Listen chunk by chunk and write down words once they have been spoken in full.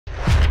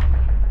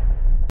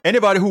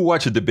Anybody who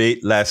watched the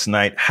debate last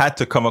night had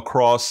to come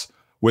across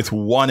with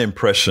one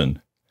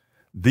impression.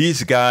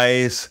 These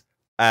guys,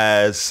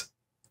 as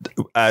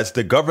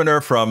the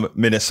governor from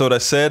Minnesota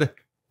said,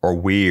 are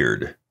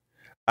weird.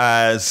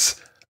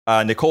 As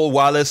Nicole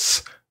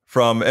Wallace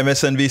from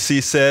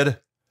MSNBC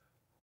said,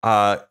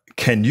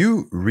 can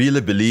you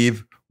really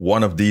believe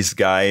one of these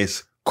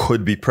guys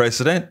could be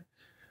president?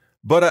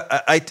 But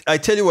I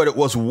tell you what, it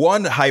was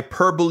one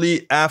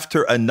hyperbole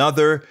after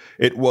another.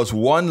 It was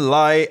one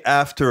lie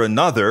after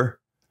another.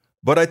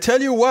 But I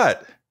tell you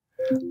what,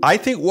 I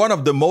think one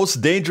of the most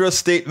dangerous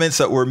statements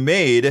that were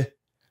made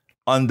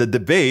on the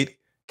debate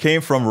came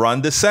from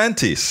Ron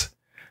DeSantis,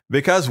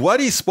 because what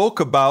he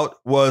spoke about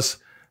was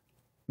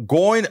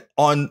going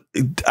on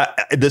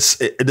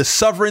the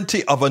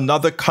sovereignty of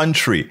another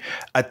country,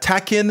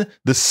 attacking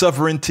the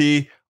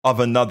sovereignty of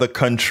another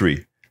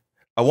country.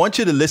 I want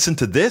you to listen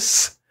to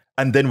this,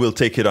 and then we'll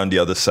take it on the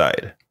other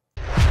side.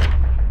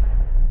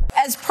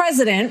 As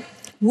president,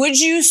 would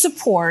you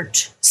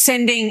support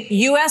sending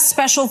U.S.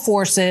 Special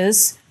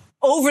Forces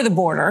over the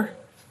border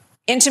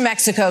into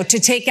Mexico to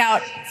take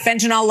out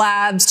fentanyl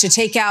labs, to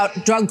take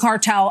out drug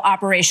cartel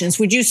operations?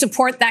 Would you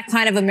support that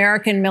kind of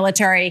American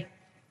military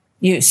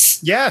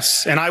use?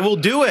 Yes, and I will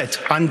do it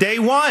on day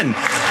one.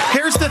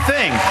 Here's the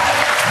thing.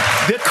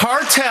 The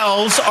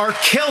cartels are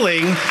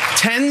killing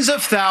tens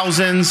of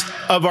thousands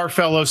of our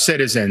fellow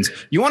citizens.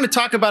 You want to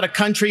talk about a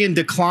country in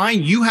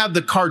decline? You have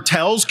the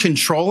cartels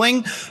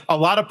controlling a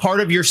lot of part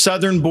of your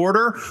southern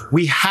border.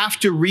 We have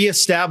to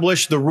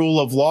reestablish the rule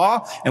of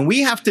law, and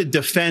we have to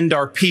defend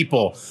our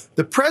people.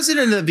 The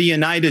president of the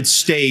United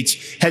States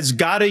has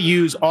got to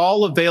use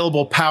all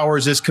available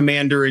powers as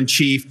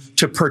commander-in-chief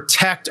to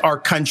protect our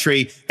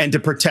country and to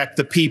protect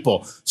the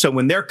people. So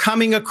when they're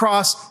coming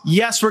across,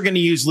 yes, we're going to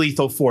use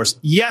lethal force.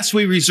 Yes,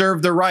 we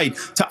reserve the right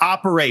to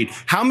operate.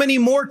 How many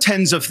more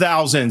tens of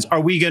thousands are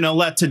we going to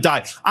let to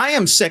die? I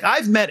am sick.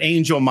 I've met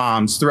angel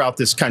moms throughout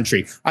this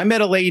country. I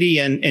met a lady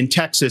in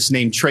Texas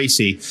named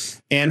Tracy,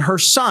 and her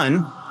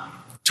son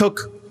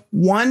took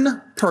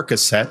one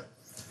Percocet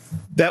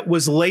that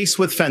was laced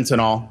with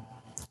fentanyl,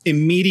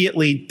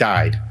 immediately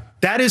died.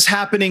 That is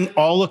happening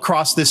all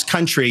across this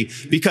country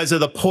because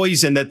of the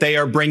poison that they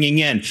are bringing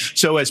in.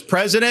 So as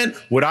president,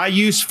 would I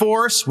use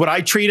force? Would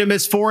I treat them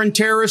as foreign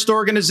terrorist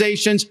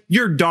organizations?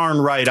 You're darn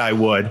right I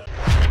would.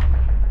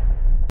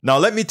 Now,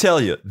 let me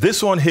tell you,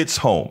 this one hits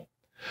home.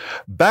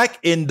 Back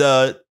in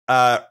the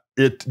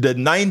late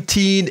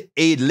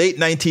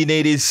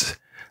 1980s,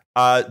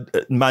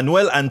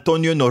 Manuel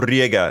Antonio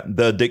Noriega,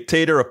 the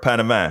dictator of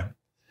Panama,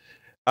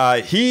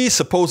 he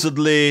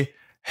supposedly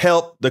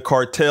helped the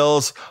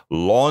cartels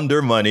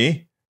launder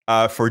money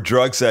for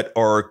drugs that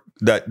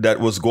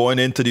was going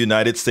into the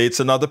United States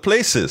and other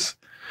places.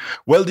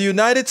 Well, the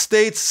United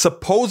States,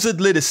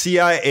 supposedly the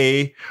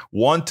CIA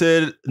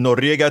wanted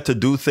Noriega to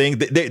do things.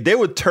 They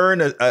would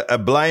turn a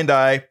blind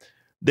eye.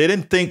 They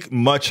didn't think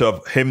much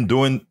of him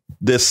doing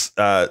this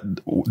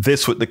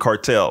with the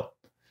cartel.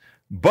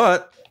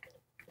 But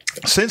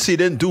since he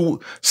didn't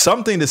do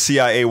something the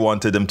CIA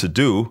wanted him to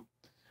do,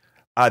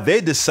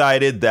 they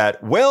decided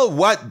that, well,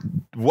 what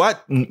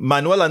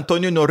Manuel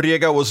Antonio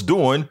Noriega was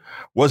doing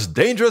was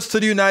dangerous to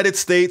the United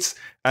States,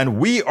 and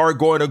we are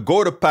going to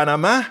go to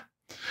Panama,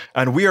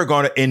 and we are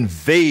going to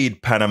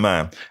invade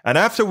Panama. And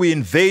after we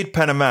invade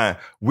Panama,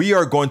 we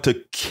are going to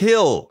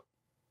kill.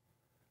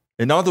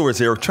 In other words,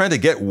 they were trying to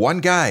get one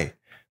guy,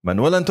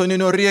 Manuel Antonio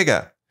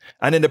Noriega.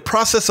 And in the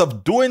process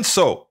of doing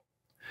so,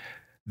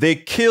 they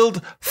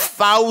killed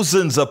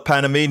thousands of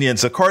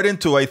Panamanians. According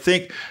to, I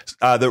think,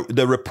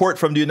 the report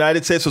from the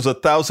United States was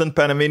 1,000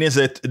 Panamanians.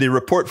 The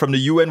report from the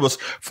UN was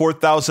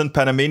 4,000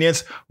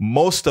 Panamanians.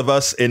 Most of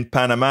us in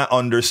Panama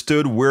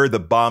understood where the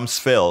bombs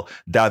fell.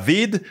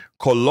 David,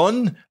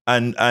 Colon,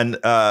 and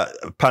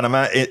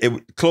Panama,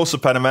 close to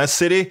Panama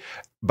City,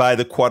 by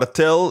the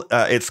Cuartel.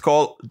 It's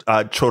called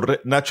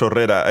not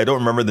Chorrera. I don't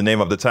remember the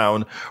name of the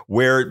town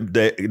where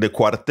the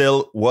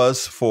Cuartel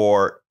was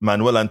for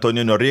Manuel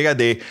Antonio Noriega.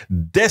 They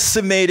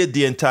decimated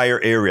the entire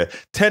area.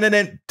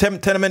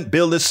 Tenement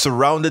builders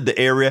surrounded the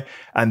area,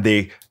 and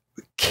they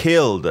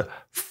killed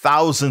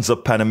thousands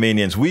of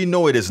Panamanians. We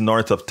know it is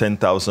north of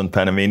 10,000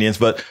 Panamanians,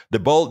 but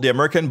the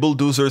American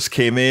bulldozers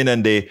came in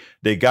and they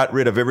got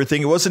rid of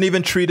everything. It wasn't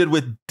even treated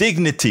with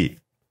dignity.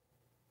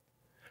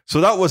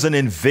 So that was an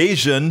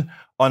invasion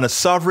on a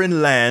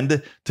sovereign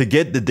land to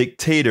get the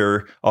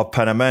dictator of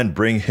Panama and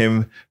bring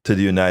him to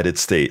the United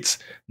States.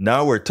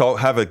 Now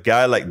have a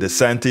guy like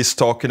DeSantis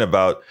talking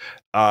about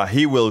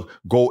he will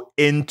go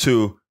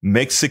into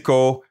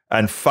Mexico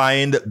and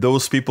find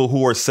those people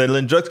who are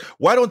selling drugs.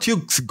 Why don't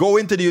you go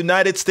into the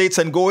United States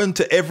and go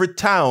into every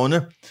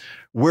town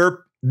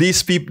where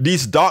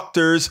these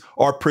doctors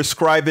are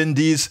prescribing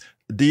these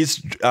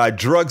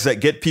drugs that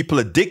get people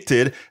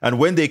addicted, and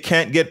when they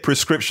can't get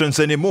prescriptions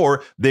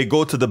anymore, they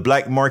go to the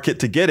black market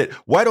to get it.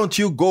 Why don't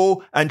you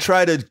go and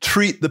try to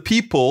treat the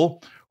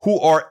people who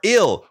are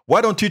ill?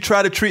 Why don't you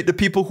try to treat the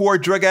people who are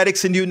drug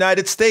addicts in the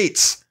United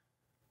States?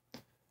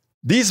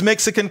 These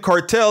Mexican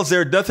cartels,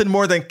 they're nothing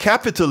more than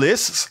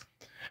capitalists.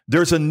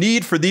 There's a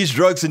need for these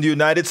drugs in the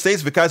United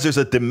States because there's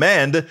a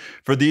demand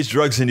for these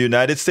drugs in the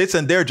United States,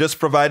 and they're just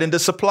providing the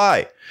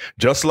supply,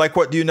 just like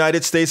what the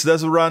United States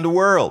does around the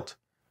world.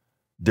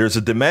 There's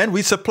a demand,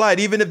 we supply it,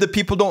 even if the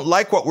people don't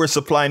like what we're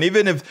supplying,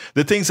 even if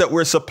the things that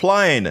we're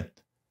supplying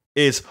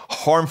is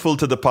harmful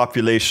to the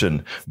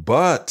population.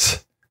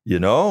 But, you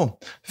know,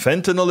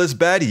 fentanyl is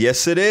bad.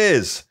 Yes, it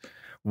is.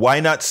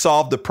 Why not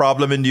solve the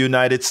problem in the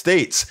United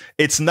States?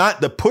 It's not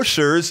the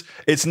pushers,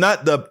 it's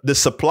not the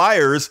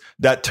suppliers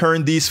that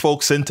turn these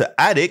folks into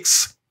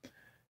addicts.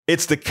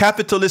 It's the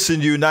capitalists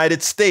in the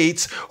United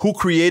States who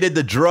created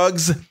the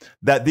drugs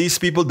that these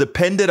people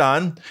depended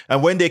on.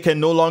 And when they can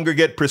no longer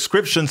get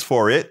prescriptions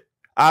for it,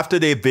 after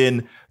they've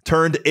been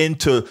turned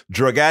into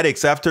drug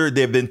addicts, after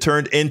they've been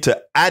turned into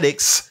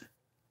addicts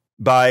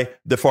by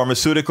the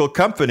pharmaceutical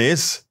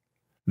companies,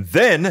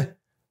 then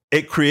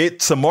it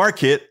creates a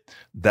market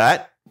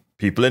that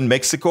people in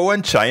Mexico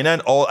and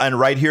China and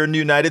right here in the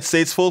United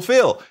States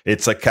fulfill.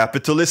 It's a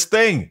capitalist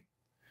thing.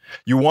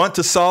 You want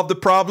to solve the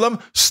problem?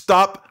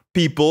 Stop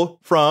people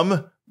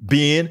from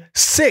being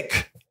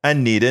sick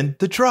and needing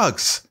the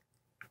drugs.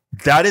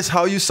 That is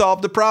how you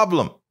solve the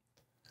problem.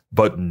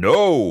 But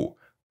no,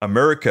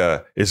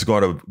 America is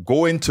going to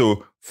go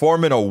into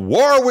forming a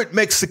war with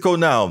Mexico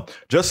now,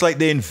 just like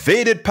they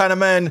invaded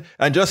Panama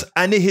and just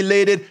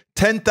annihilated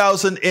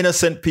 10,000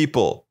 innocent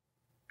people.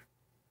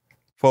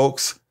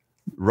 Folks,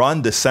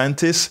 Ron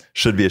DeSantis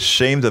should be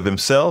ashamed of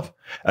himself,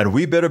 and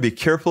we better be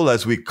careful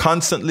as we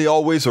constantly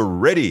always are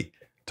ready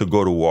to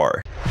go to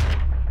war.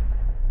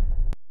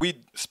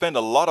 We spend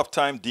a lot of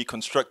time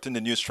deconstructing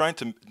the news, trying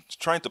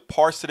to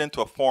parse it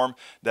into a form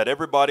that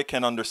everybody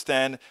can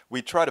understand.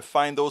 We try to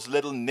find those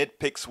little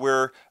nitpicks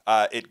where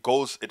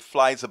it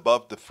flies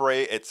above the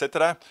fray,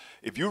 etc.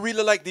 If you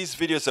really like these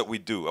videos that we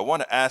do, I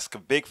want to ask a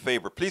big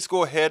favor. Please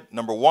go ahead,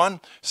 number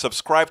one,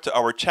 subscribe to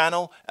our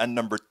channel, and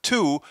number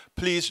two,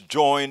 please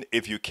join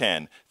if you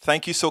can.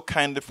 Thank you so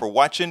kindly for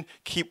watching.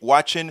 Keep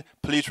watching.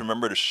 Please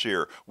remember to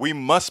share. We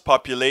must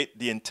populate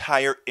the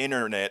entire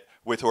internet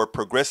with our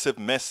progressive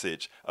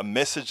message, a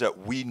message that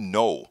we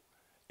know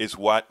is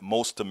what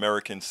most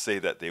Americans say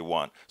that they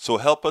want. So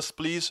help us,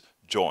 please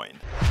join.